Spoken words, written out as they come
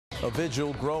A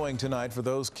vigil growing tonight for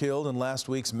those killed in last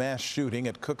week's mass shooting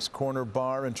at Cook's Corner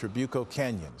Bar in Trabuco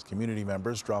Canyon. Community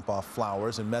members drop off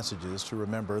flowers and messages to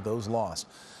remember those lost.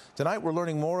 Tonight we're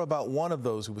learning more about one of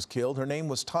those who was killed. Her name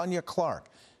was Tanya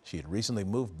Clark. She had recently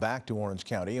moved back to Orange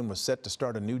County and was set to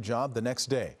start a new job the next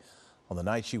day. On the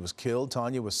night she was killed,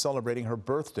 Tanya was celebrating her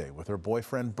birthday with her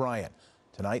boyfriend Brian.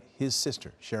 Tonight, his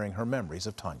sister sharing her memories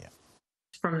of Tanya.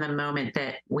 From the moment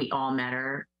that we all met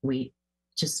her, we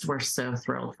just were so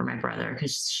thrilled for my brother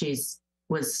because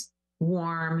was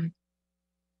warm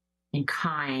and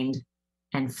kind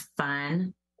and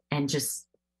fun, and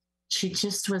she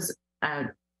just was a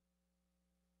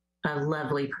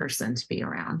lovely person to be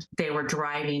around. They were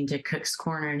driving to Cook's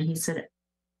Corner and he said,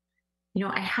 you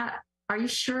know, are you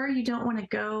sure you don't want to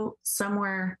go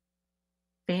somewhere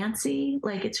fancy?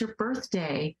 Like, it's your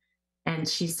birthday. And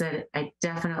she said, I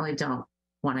definitely don't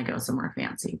want to go somewhere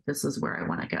fancy. This is where I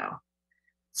want to go.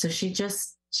 So she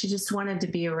just wanted to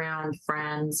be around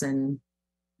friends and,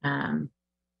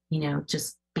 you know,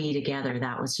 just be together.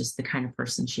 That was just the kind of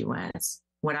person she was.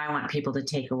 What I want people to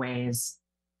take away is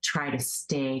try to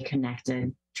stay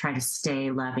connected, try to stay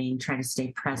loving, try to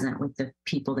stay present with the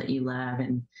people that you love,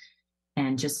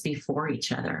 and just be for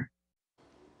each other.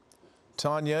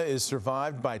 Tanya is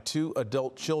survived by 2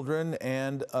 adult children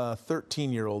and a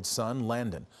 13-year-old son,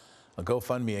 Landon. A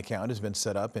GoFundMe account has been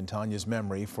set up in Tanya's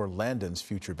memory for Landon's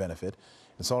future benefit.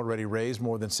 It's already raised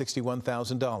more than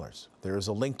 $61,000. There is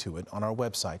a link to it on our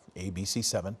website,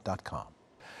 abc7.com.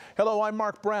 Hello, I'm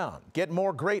Mark Brown. Get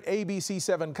more great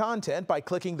ABC7 content by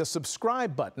clicking the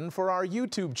subscribe button for our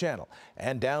YouTube channel,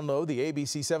 and download the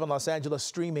ABC7 Los Angeles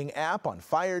streaming app on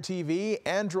Fire TV,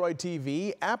 Android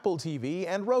TV, Apple TV,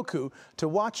 and Roku to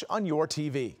watch on your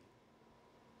TV.